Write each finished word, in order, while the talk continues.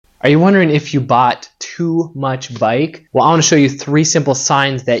Are you wondering if you bought too much bike? Well, I want to show you 3 simple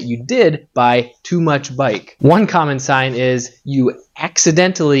signs that you did buy too much bike. One common sign is you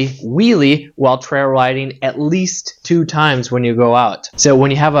accidentally wheelie while trail riding at least 2 times when you go out. So when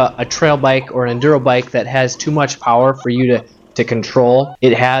you have a trail bike or an enduro bike that has too much power for you to control,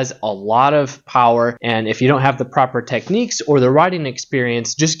 it has a lot of power, and if you don't have the proper techniques or the riding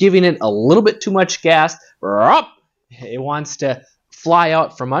experience, just giving it a little bit too much gas, it wants to fly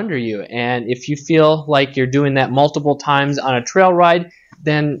out from under you. And if you feel like you're doing that multiple times on a trail ride,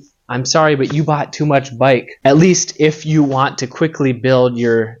 then I'm sorry, but you bought too much bike. At least if you want to quickly build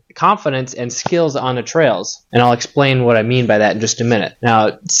your confidence and skills on the trails. And I'll explain what I mean by that in just a minute.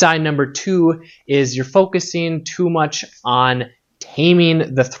 Now, sign number 2 is you're focusing too much on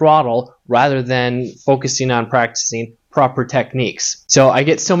taming the throttle rather than focusing on practicing proper techniques. So I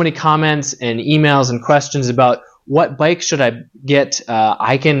get so many comments and emails and questions about what bike should I get?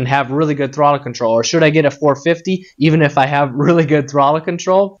 I can have really good throttle control, or should I get a 450 even if I have really good throttle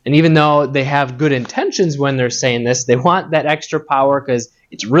control? And even though they have good intentions when they're saying this, they want that extra power because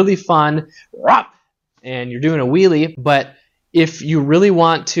it's really fun, and you're doing a wheelie. But if you really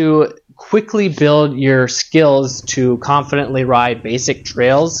want to quickly build your skills to confidently ride basic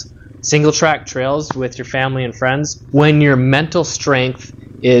trails, single track trails with your family and friends, when your mental strength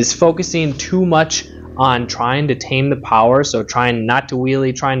is focusing too much on trying to tame the power, so trying not to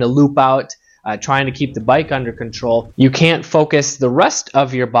wheelie, trying to loop out, trying to keep the bike under control, you can't focus the rest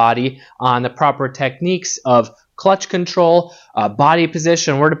of your body on the proper techniques of clutch control, body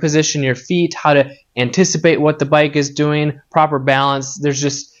position, where to position your feet, how to anticipate what the bike is doing, proper balance. There's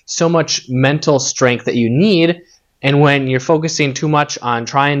just so much mental strength that you need. And when you're focusing too much on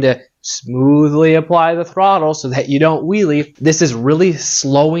trying to smoothly apply the throttle so that you don't wheelie, this is really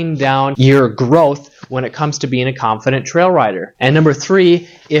slowing down your growth when it comes to being a confident trail rider. And number 3,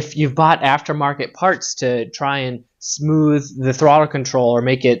 if you've bought aftermarket parts to try and smooth the throttle control or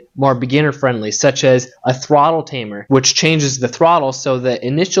make it more beginner friendly, such as a throttle tamer, which changes the throttle so the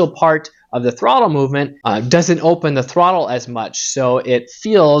initial part of the throttle movement doesn't open the throttle as much, so it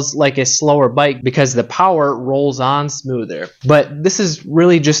feels like a slower bike because the power rolls on smoother. But this is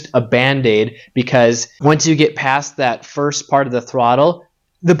really just a band-aid, because once you get past that first part of the throttle,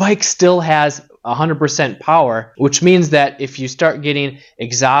 the bike still has 100% power, which means that if you start getting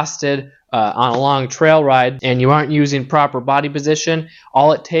exhausted on a long trail ride and you aren't using proper body position,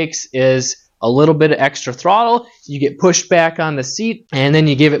 all it takes is a little bit of extra throttle, you get pushed back on the seat, and then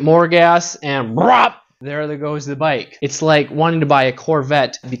you give it more gas, and there goes the bike. It's like wanting to buy a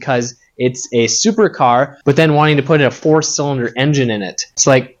Corvette because it's a supercar, but then wanting to put a 4-cylinder engine in it. It's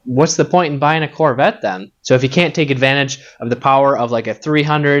like, what's the point in buying a Corvette then? So if you can't take advantage of the power of like a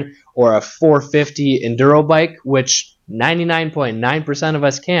 300 or a 450 enduro bike, which 99.9% of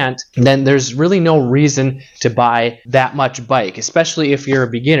us can't, then there's really no reason to buy that much bike, especially if you're a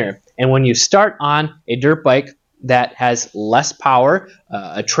beginner. And when you start on a dirt bike that has less power,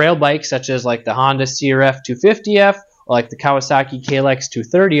 a trail bike such as like the Honda CRF 250F or like the Kawasaki KLX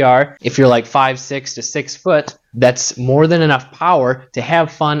 230R, if you're like 5'6" to 6 foot, that's more than enough power to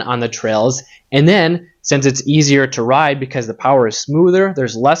have fun on the trails. And then, since it's easier to ride because the power is smoother,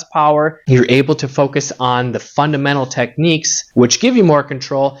 there's less power, you're able to focus on the fundamental techniques which give you more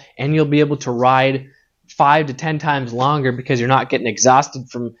control, and you'll be able to ride 5 to 10 times longer because you're not getting exhausted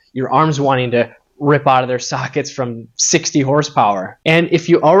from your arms wanting to rip out of their sockets from 60 horsepower. And if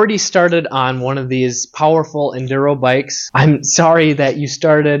you already started on one of these powerful enduro bikes, I'm sorry that you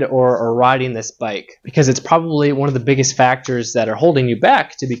started or are riding this bike, because it's probably one of the biggest factors that are holding you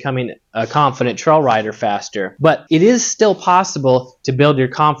back to becoming a confident trail rider faster. But it is still possible to build your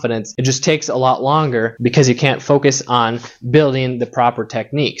confidence. It just takes a lot longer because you can't focus on building the proper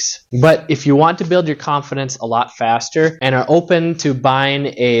techniques. But if you want to build your confidence a lot faster and are open to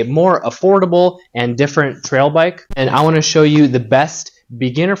buying a more affordable and different trail bike, and I want to show you the best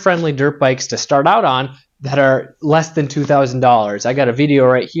beginner-friendly dirt bikes to start out on that are less than $2,000. I got a video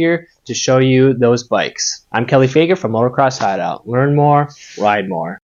right here to show you those bikes. I'm Kelly Fager from Motocross Hideout. Learn more, ride more.